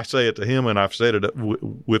I say it to him, and I've said it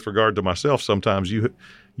with regard to myself. Sometimes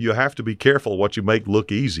you have to be careful what you make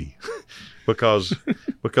look easy, because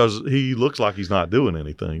he looks like he's not doing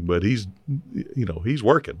anything, but he's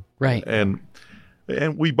working. Right. And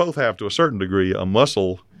we both have, to a certain degree, a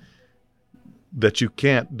muscle that you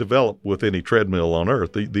can't develop with any treadmill on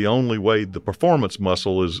earth. The only way, the performance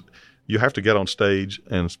muscle is, you have to get on stage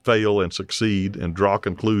and fail and succeed and draw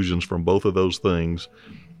conclusions from both of those things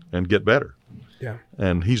and get better. Yeah.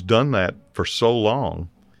 And he's done that for so long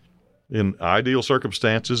in ideal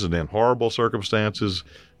circumstances and in horrible circumstances.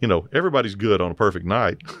 Everybody's good on a perfect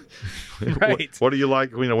night. Right. What do you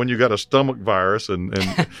like, when you got a stomach virus and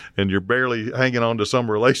you're barely hanging on to some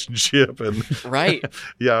relationship and right.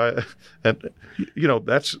 Yeah. And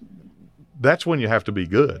that's when you have to be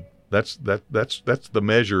good. That's the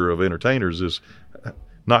measure of entertainers, is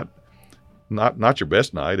not your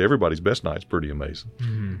best night. Everybody's best night's pretty amazing.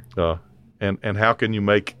 Mm-hmm. And how can you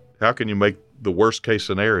make the worst case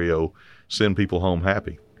scenario send people home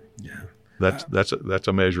happy? Yeah. That's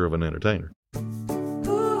a measure of an entertainer.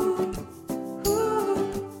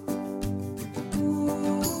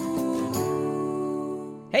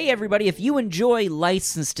 Hey everybody, if you enjoy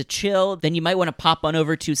License to Chill, then you might want to pop on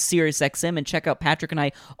over to SiriusXM and check out Patrick and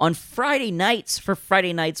I on Friday nights for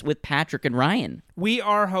Friday Nights with Patrick and Ryan. We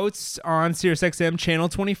are hosts on SiriusXM Channel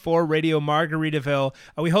 24, Radio Margaritaville.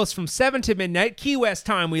 We host from 7 to midnight, Key West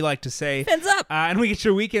time, we like to say. Fins up! And we get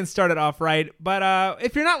your weekend started off right. But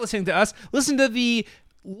if you're not listening to us, listen to the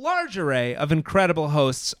large array of incredible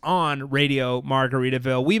hosts on Radio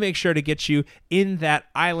Margaritaville. We make sure to get you in that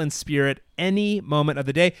island spirit any moment of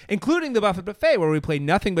the day, including the Buffett Buffet, where we play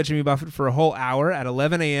nothing but Jimmy Buffett for a whole hour at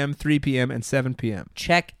 11 a.m., 3 p.m., and 7 p.m.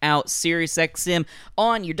 Check out SiriusXM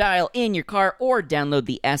on your dial, in your car, or download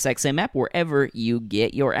the SXM app wherever you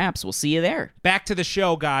get your apps. We'll see you there. Back to the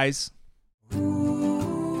show, guys.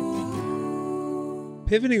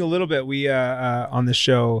 Pivoting a little bit, we on the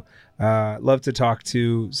show love to talk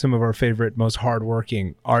to some of our favorite, most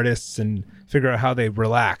hardworking artists and figure out how they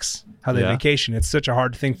relax, how they vacation. It's such a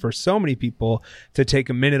hard thing for so many people to take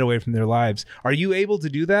a minute away from their lives. Are you able to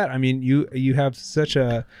do that? I mean, you have such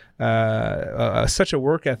a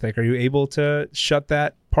work ethic. Are you able to shut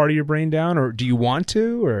that part of your brain down, or do you want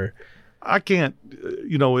to? Or I can't.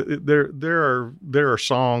 There are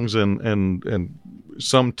songs and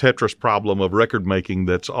some Tetris problem of record making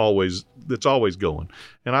that's always going,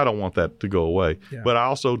 and I don't want that to go away. Yeah. But I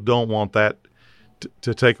also don't want that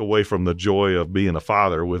to take away from the joy of being a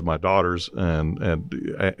father with my daughters, and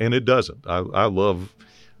it doesn't.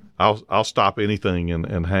 I'll stop anything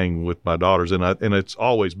and hang with my daughters, and it's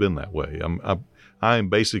always been that way. I am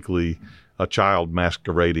basically a child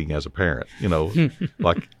masquerading as a parent.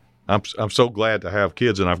 Like. I'm so glad to have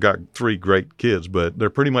kids, and I've got 3 great kids, but they're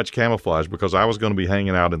pretty much camouflaged because I was going to be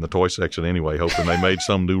hanging out in the toy section anyway, hoping they made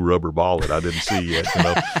some new rubber ball that I didn't see yet.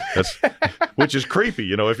 Which is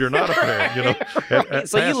creepy, if you're not a parent.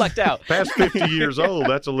 So you lucked out. Past 50 years old,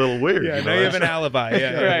 that's a little weird. Yeah, now you have an alibi.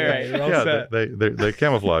 Yeah, right. Yeah, they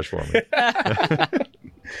camouflage for me.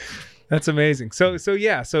 That's amazing. So do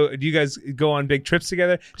you guys go on big trips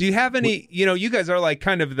together? Do you have any, you guys are like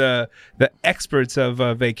kind of the experts of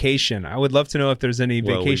vacation. I would love to know if there's any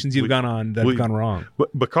vacations you've gone on that have gone wrong.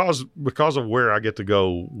 Because of where I get to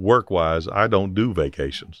go work-wise, I don't do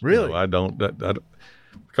vacations. Really? I don't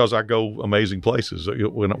because I go amazing places.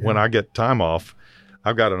 When I get time off,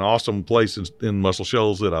 I've got an awesome place in Muscle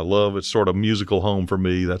Shoals that I love. It's sort of musical home for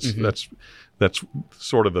me. That's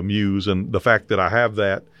sort of the muse, and the fact that I have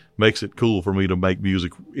that makes it cool for me to make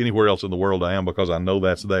music anywhere else in the world I am, because I know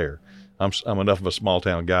that's there. I'm enough of a small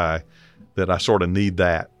town guy that I sort of need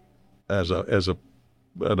that as an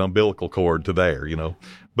umbilical cord to there,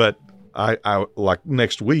 But I like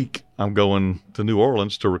next week I'm going to New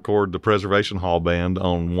Orleans to record the Preservation Hall Band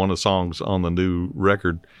on one of the songs on the new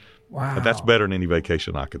record. Wow, that's better than any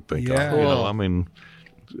vacation I could think of. Cool. I mean,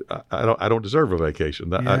 I don't deserve a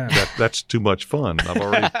vacation. That's too much fun.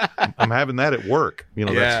 I'm having that at work.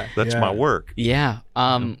 That's my work. Yeah.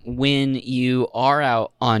 When you are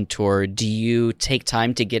out on tour, do you take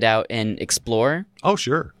time to get out and explore? Oh,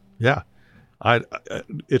 sure. Yeah.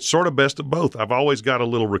 It's sort of best of both. I've always got a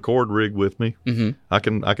little record rig with me. Mm-hmm. I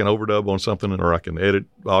can overdub on something, or I can edit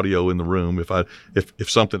audio in the room if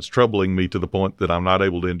something's troubling me to the point that I'm not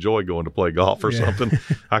able to enjoy going to play golf or something.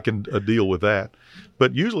 I can deal with that.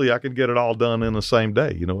 But usually I can get it all done in the same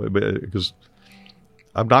day, because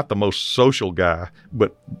I'm not the most social guy,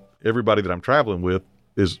 but everybody that I'm traveling with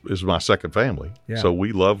is my second family. Yeah. So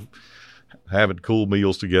we love having cool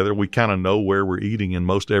meals together. We kind of know where we're eating in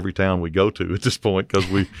most every town we go to at this point,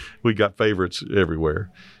 because we got favorites everywhere.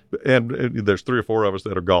 And there's 3 or 4 of us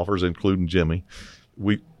that are golfers, including Jimmy.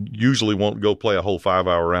 We usually won't go play a whole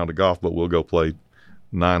 5-hour round of golf, but we'll go play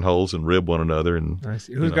 9 holes and rib one another. And I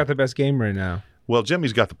see. Who's got the best game right now? Well,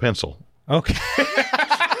 Jimmy's got the pencil. Okay.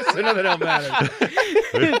 So none of that don't matter.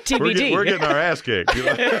 TBD. We're getting our ass kicked.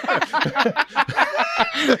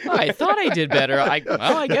 I thought I did better. I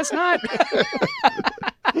guess not.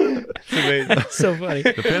 That's so funny.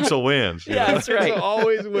 The pencil wins. Yeah, that's right. Pencil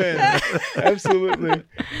always wins. Absolutely.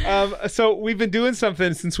 So we've been doing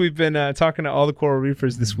something since we've been talking to all the coral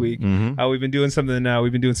reefers this week. Mm-hmm. We've been doing something.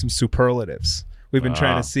 We've been doing some superlatives. We've been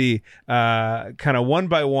trying to see kind of one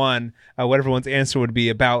by one what everyone's answer would be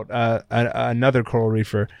about another coral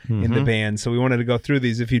reefer in the band. So we wanted to go through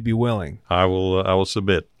these if you'd be willing. I will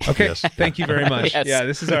submit. Okay. Yes. Thank you very much. Yes. Yeah,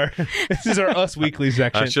 this is our Us Weekly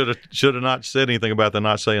section. I should have not said anything about the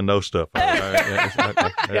not saying no stuff.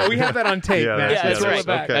 Yeah, we have that on tape, man. Yeah, that's right.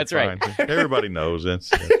 Okay, that's fine. right. Everybody knows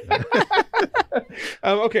it.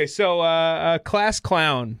 Okay, so class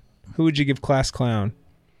clown. Who would you give class clown?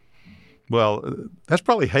 Well, that's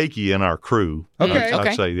probably Hakey in our crew. Okay.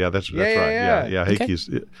 I'd say, that's right. Yeah. Hakey's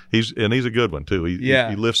he's a good one too.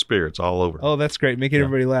 He lifts spirits all over. Oh, that's great. Making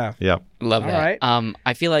everybody laugh. Yeah. Love that. All right.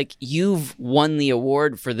 I feel like you've won the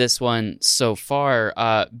award for this one so far.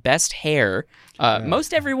 Best hair.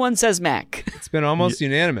 Most everyone says Mac. It's been almost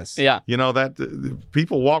unanimous. Yeah. That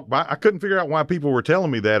people walk by. I couldn't figure out why people were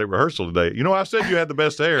telling me that at rehearsal today. I said you had the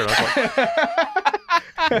best hair. And I was like,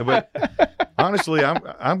 but honestly,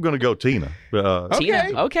 I'm going to go Tina.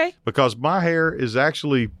 Tina. Okay. Because my hair is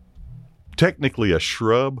actually technically a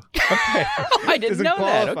shrub. Okay. Oh, I didn't know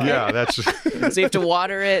that. Okay. Yeah, that's. So you have to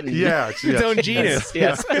water it. And... Yeah, its own genus.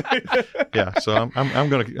 Yes. Yeah. So I'm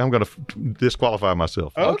gonna disqualify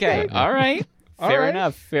myself. Okay. All right. Fair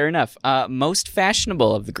enough. Most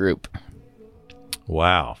fashionable of the group.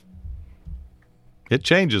 Wow. It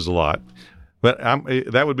changes a lot. But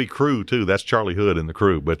that would be crew too. That's Charlie Hood in the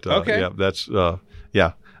crew. But okay. Yeah, that's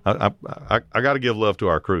I got to give love to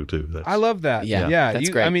our crew too. I love that. Yeah, that's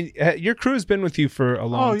you, great. I mean, your crew's been with you for a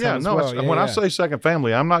long time. As well. When I say second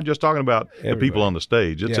family, I'm not just talking about the people on the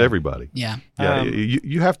stage. It's everybody. Yeah.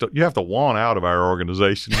 You have to want out of our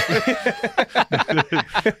organization.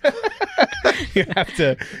 you have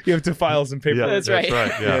to file some paperwork. That's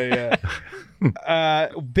right. Yeah.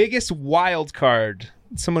 Biggest wild card.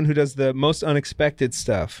 Someone who does the most unexpected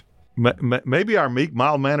stuff. Maybe our meek,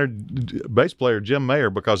 mild-mannered bass player Jim Mayer,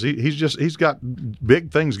 because he's got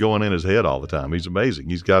big things going in his head all the time. He's amazing.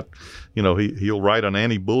 He's got, he'll write an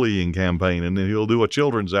anti-bullying campaign, and then he'll do a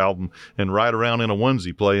children's album and ride around in a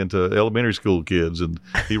onesie playing to elementary school kids, and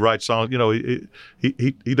he writes songs.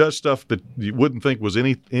 He does stuff that you wouldn't think was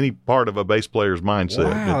any part of a bass player's mindset.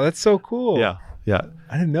 Wow, that's so cool. Yeah.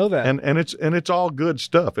 I didn't know that. And it's all good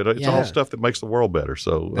stuff. It's all stuff that makes the world better.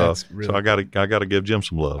 So I gotta give Jim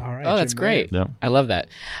some love. All right, Oh, that's Jim great. Mayer. Yeah. I love that.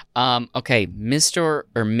 Okay, Mr.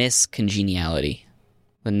 or Miss Congeniality,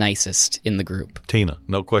 the nicest in the group. Tina,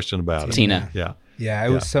 no question about it. Tina. Yeah. Yeah, it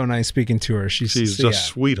was so nice speaking to her. She's just a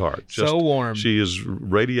sweetheart. So warm. She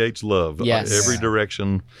radiates love. Yes. Every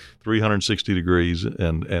direction, 360 degrees.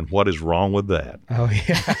 And what is wrong with that? Oh,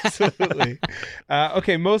 yeah, absolutely.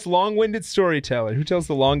 Okay, most long-winded storyteller. Who tells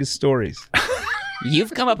the longest stories?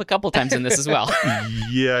 You've come up a couple times in this as well.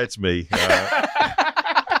 Yeah, it's me.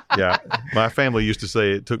 Yeah, my family used to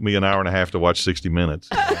say it took me an hour and a half to watch 60 Minutes.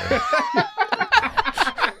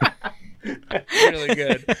 Really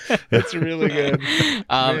good. That's really good.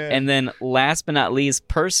 And then last but not least,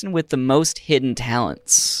 person with the most hidden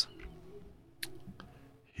talents.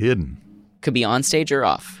 Hidden. Could be on stage or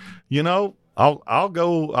off. I'll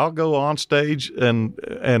go on stage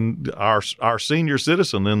and our senior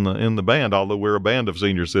citizen in the band, although we're a band of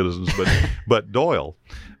senior citizens, but Doyle.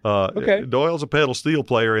 Okay. Doyle's a pedal steel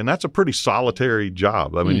player, and that's a pretty solitary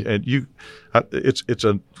job. I mean, it's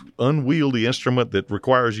an unwieldy instrument that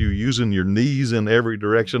requires you using your knees in every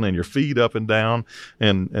direction and your feet up and down,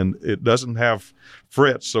 and it doesn't have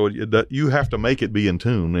frets, so you have to make it be in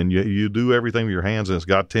tune, and you do everything with your hands, and it's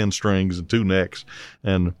got 10 strings and 2 necks,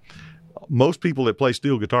 and most people that play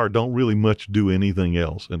steel guitar don't really much do anything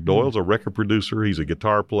else. And Doyle's a record producer. He's a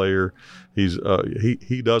guitar player. He's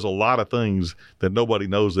he does a lot of things that nobody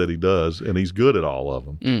knows that he does, and he's good at all of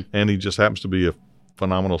them. And he just happens to be a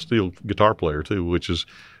phenomenal steel guitar player too, which is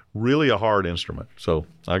really a hard instrument. So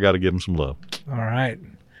I got to give him some love. All right.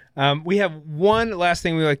 We have one last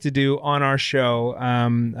thing we like to do on our show.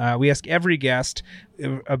 We ask every guest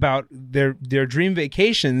about their dream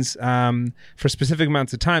vacations for specific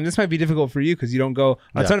amounts of time. This might be difficult for you because you don't go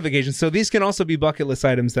on a ton of vacations. So these can also be bucket list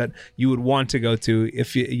items that you would want to go to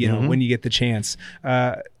if you know when you get the chance.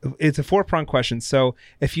 It's a 4-pronged question. So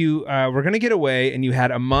if you were going to get away and you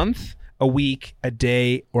had a month, a week, a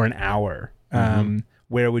day, or an hour,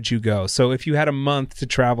 where would you go? So if you had a month to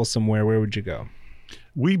travel somewhere, where would you go?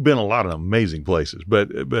 We've been a lot of amazing places, but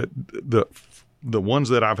the ones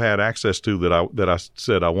that I've had access to that I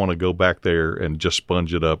said I want to go back there and just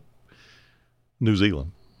sponge it up. New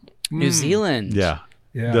Zealand. New Zealand. Yeah.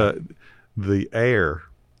 The air.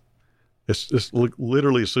 It's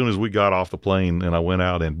literally as soon as we got off the plane and I went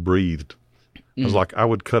out and breathed, I was like, I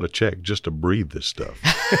would cut a check just to breathe this stuff,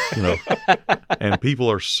 And people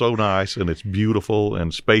are so nice, and it's beautiful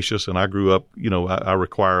and spacious. And I grew up, I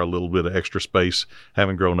require a little bit of extra space,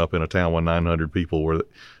 having grown up in a town with 900 people, where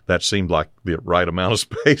that seemed like the right amount of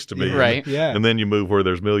space to me. Right. Yeah. And then you move where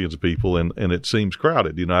there's millions of people, and it seems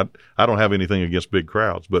crowded. I don't have anything against big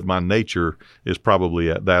crowds, but my nature is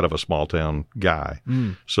probably that of a small town guy.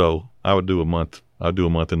 So I would do a month. I'd do a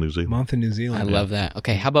month in New Zealand. Month in New Zealand. I love that.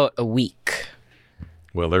 Okay, how about a week?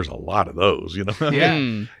 Well, there's a lot of those,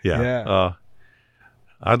 Yeah. Yeah.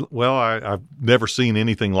 I've never seen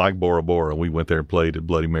anything like Bora Bora. We went there and played at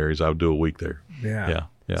Bloody Mary's. I would do a week there. Yeah.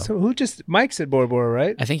 Yeah. So Mike said Bora Bora,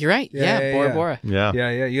 right? I think you're right. Yeah, Bora Bora. Yeah.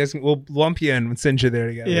 Yeah. You guys, we'll lump you in and send you there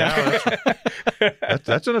together. Yeah.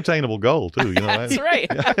 That's an attainable goal too. That's right.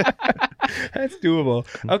 That's doable.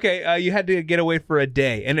 Okay. You had to get away for a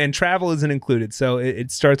day, and travel isn't included. So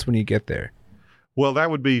it starts when you get there. Well,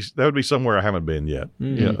 that would be somewhere I haven't been yet,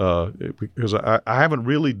 because I haven't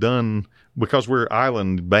really done, because we're an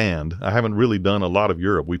island band. I haven't really done a lot of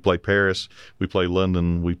Europe. We play Paris, we play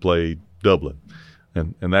London, we play Dublin,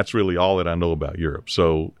 and that's really all that I know about Europe.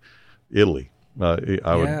 So, Italy, I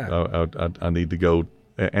need to go,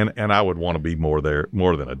 and I would want to be more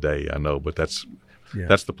than a day. I know, but that's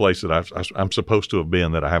the place that I'm supposed to have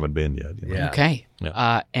been that I haven't been yet. Yeah. Okay.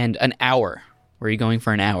 Yeah. And an hour. Where are you going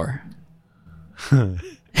for an hour?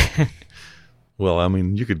 Well, I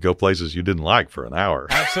mean, you could go places you didn't like for an hour.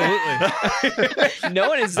 Absolutely. No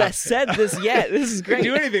one has said this yet. This is great.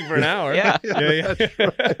 Do anything for an hour. Yeah.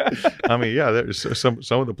 I mean, yeah, there's some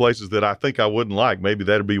of the places that I think I wouldn't like. Maybe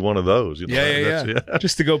that'd be one of those. You know? Yeah.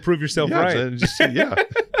 Just to go prove yourself right.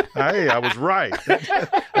 Hey, I was right.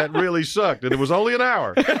 That really sucked, and it was only an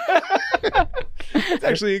hour. It's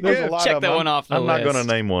actually a good. Check that one off the I'm list. not going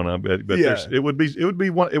to name one, but it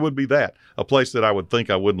would be that a place that I would think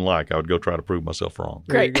I wouldn't like. I would go try to prove myself wrong.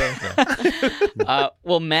 Great.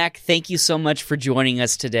 Well, Mac, thank you so much for joining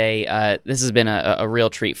us today. This has been a real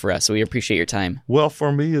treat for us, so we appreciate your time. Well,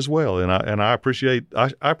 for me as well, and I appreciate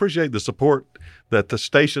the support that the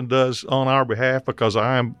station does on our behalf, because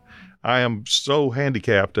I am so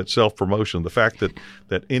handicapped at self-promotion. The fact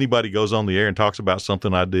that anybody goes on the air and talks about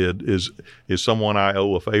something I did is someone I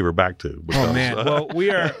owe a favor back to. Because, oh man! Well,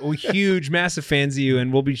 we're huge, massive fans of you,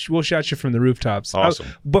 and we'll shout you from the rooftops. Awesome.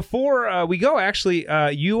 Before we go, actually,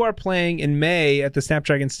 you are playing in May at the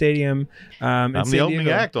Snapdragon Stadium. I'm the opening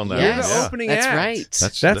act on that. Yes, You're the opening that's act.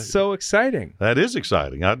 right. That's so exciting. That is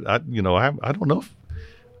exciting. I don't know if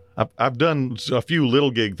I've done a few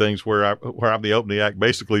little gig things where I'm the opening act,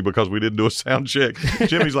 basically because we didn't do a sound check.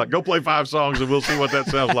 Jimmy's like, go play 5 songs and we'll see what that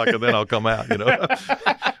sounds like, and then I'll come out,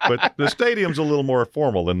 But the stadium's a little more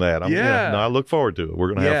formal than that. I look forward to it.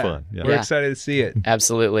 We're going to have fun. Yeah. We're excited to see it.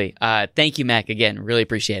 Absolutely. Thank you, Mac, again. Really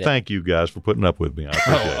appreciate it. Thank you guys for putting up with me. I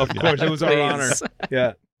appreciate it. Of course, it was our honor.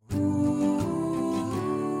 Yeah.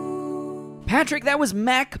 Patrick, that was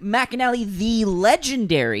Mac McAnally, the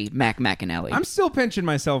legendary Mac McAnally. I'm still pinching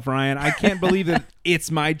myself, Ryan. I can't believe that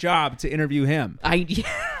it's my job to interview him.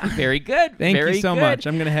 Very good. Thank Very you so good. much.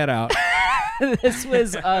 I'm going to head out. This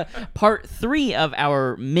was part 3 of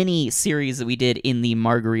our mini series that we did in the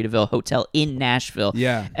Margaritaville Hotel in Nashville.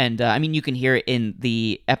 Yeah. And you can hear it in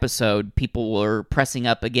the episode. People were pressing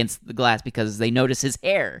up against the glass because they noticed his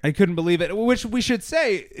hair. I couldn't believe it. Which we should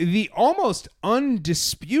say, the almost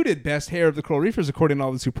undisputed best hair of the Coral Reefers, according to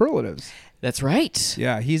all the superlatives. That's right.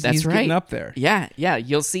 Yeah, he's right. getting up there. Yeah.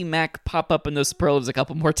 You'll see Mac pop up in those superlatives a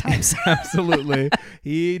couple more times. Absolutely.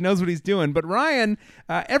 He knows what he's doing. But Ryan,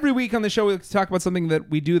 every week on the show, we like to talk about something that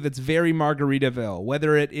we do that's very Margaritaville,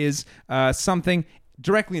 whether it is something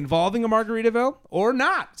directly involving a Margaritaville or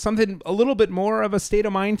not, something a little bit more of a state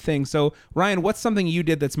of mind thing. So, Ryan, what's something you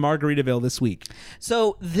did that's Margaritaville this week?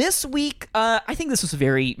 So this week, I think this was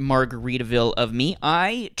very Margaritaville of me.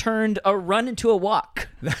 I turned a run into a walk.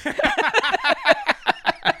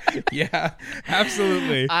 Yeah,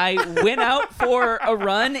 absolutely. I went out for a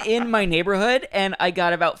run in my neighborhood, and I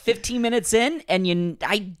got about 15 minutes in, and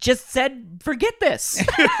I just said, forget this.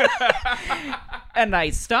 And I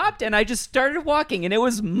stopped, and I just started walking, and it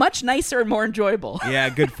was much nicer and more enjoyable. Yeah,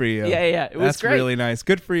 good for you. Yeah, it was That's great. really nice.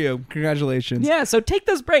 Good for you. Congratulations. Yeah, so take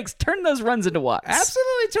those breaks. Turn those runs into walks.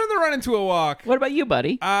 Absolutely, turn the run into a walk. What about you,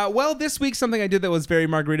 buddy? Well, this week, something I did that was very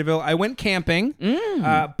Margaritaville. I went camping,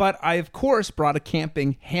 but I, of course, brought a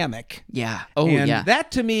camping hammock. Yeah. Oh, and yeah.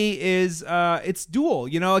 that to me is, it's dual.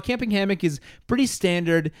 A camping hammock is pretty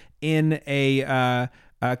standard in a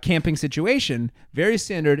camping situation, very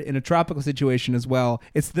standard in a tropical situation as well.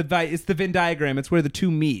 It's the Venn diagram. It's where the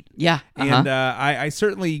two meet. Yeah. And I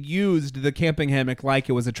certainly used the camping hammock like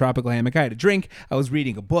it was a tropical hammock. I had a drink. I was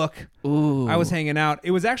reading a book. Ooh. I was hanging out.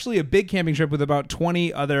 It was actually a big camping trip with about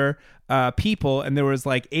 20 other people, and there was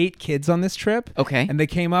like 8 kids on this trip. Okay. And they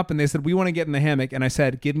came up and they said, we want to get in the hammock. And I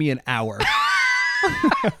said, give me an hour.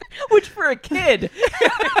 Which for a kid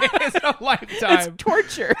It's a lifetime. it's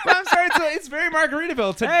torture. I'm sorry, it's very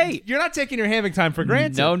Margaritaville. Hey. You're not taking your hammock time for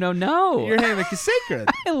granted. No. Your hammock is sacred.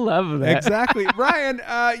 I love that. Exactly. Ryan,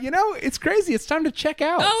 it's crazy. It's time to check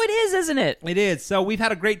out. Oh, it is, isn't it? It is. So we've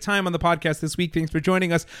had a great time on the podcast this week. Thanks for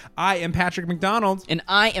joining us. I am Patrick McDonald. And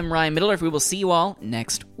I am Ryan Middledorf. We will see you all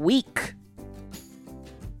next week.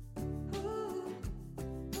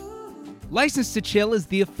 License to Chill is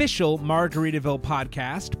the official Margaritaville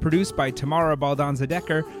podcast, produced by Tamara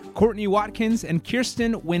Baldanza-Decker, Courtney Watkins, and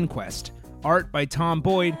Kirsten Winquest. Art by Tom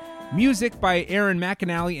Boyd. Music by Aaron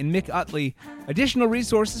McAnally and Mick Utley. Additional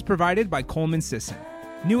resources provided by Coleman Sisson.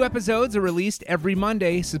 New episodes are released every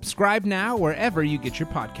Monday. Subscribe now wherever you get your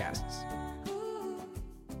podcasts.